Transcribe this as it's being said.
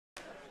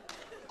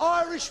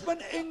Irishman,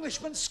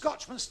 Englishman,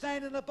 Scotchman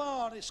standing in a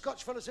bar, and the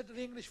Scotch fellow said to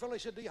the English fellow, he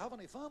said, do you have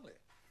any family?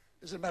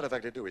 As a matter of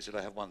fact, I do. He said,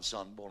 I have one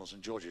son born on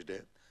St. George's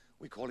Day.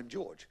 We call him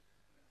George.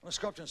 And the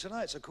Scotchman said,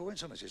 it's a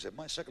coincidence. He said,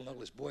 my second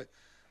oldest boy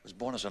was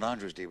born on St.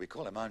 Andrew's Day. We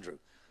call him Andrew.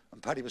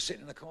 And Paddy was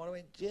sitting in the corner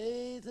and went,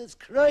 Jesus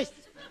Christ.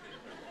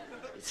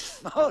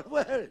 It's a small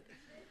world.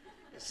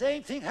 The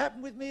same thing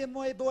happened with me and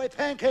my boy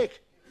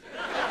Pancake.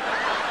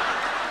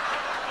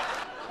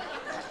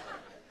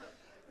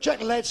 Jack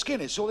the lad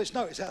Skinner saw this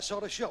notice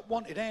outside a shop.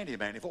 Wanted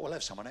handyman. He thought, we'll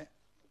have someone there.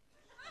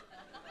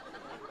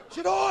 He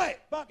said, oi,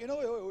 Bucking,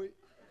 oi, oi, oi.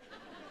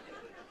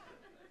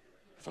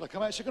 The fella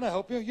come out and said, can I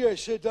help you? Yeah, he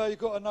said, you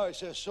got a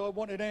notice outside,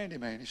 wanted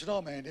handyman. He said,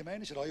 I'm a handyman.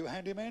 He said, are you a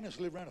handyman? I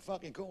said, live around the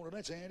fucking corner.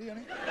 That's handy, isn't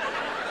it?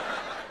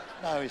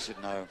 No, he said,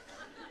 no.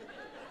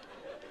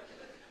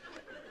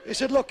 He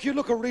said, look, you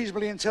look a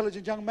reasonably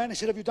intelligent young man. He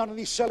said, have you done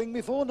any selling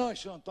before? No, he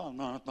said, I've done,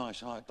 no, I ain't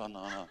done,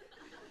 no.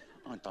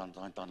 I ain't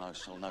done no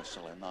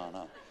selling,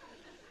 no.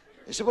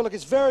 He said, well, look,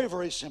 it's very,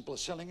 very simple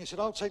selling. He said,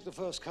 I'll take the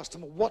first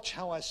customer, watch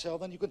how I sell,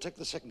 then you can take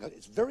the second.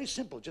 It's very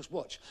simple, just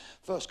watch.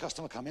 First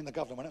customer come in, the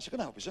governor went out, I said, can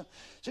I help you, sir?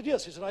 He said,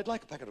 yes. He said, I'd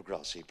like a packet of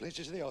grass seed, please.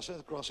 He said, yeah, I said,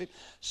 the grass seed,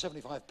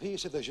 75p. He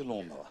said, there's your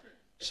lawnmower.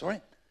 Sorry?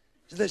 He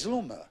said, there's your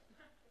lawnmower.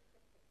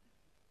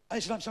 I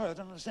said, I'm sorry, I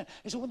don't understand.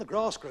 He said, when the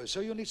grass grows,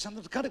 so you'll need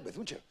something to cut it with,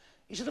 wouldn't you?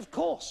 He said, of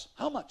course.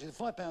 How much? He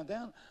said, £5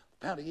 down,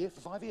 £1 a year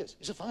for 5 years.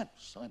 He said, fine,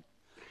 it's fine.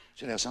 He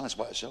said, yeah, son, that's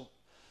what I sell.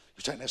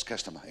 You take next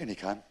customer. In he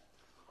came.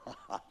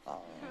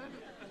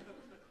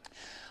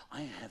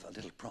 I have a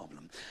little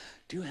problem.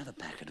 Do you have a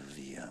packet of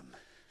the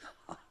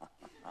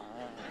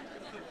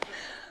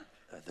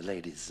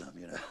ladies,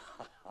 you know?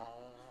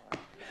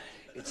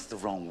 It's the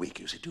wrong week.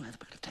 You said, do you have a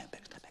packet of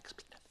Tampax,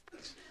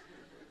 please?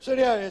 Said,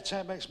 yeah,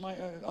 Tampax, mate,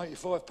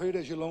 85p,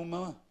 there's your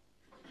lawnmower.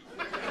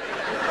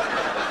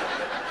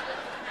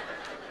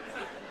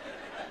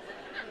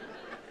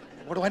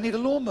 What do I need a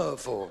lawnmower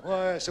for?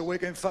 Well, so we're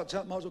getting fucked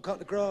up, might as well cut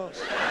the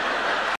grass.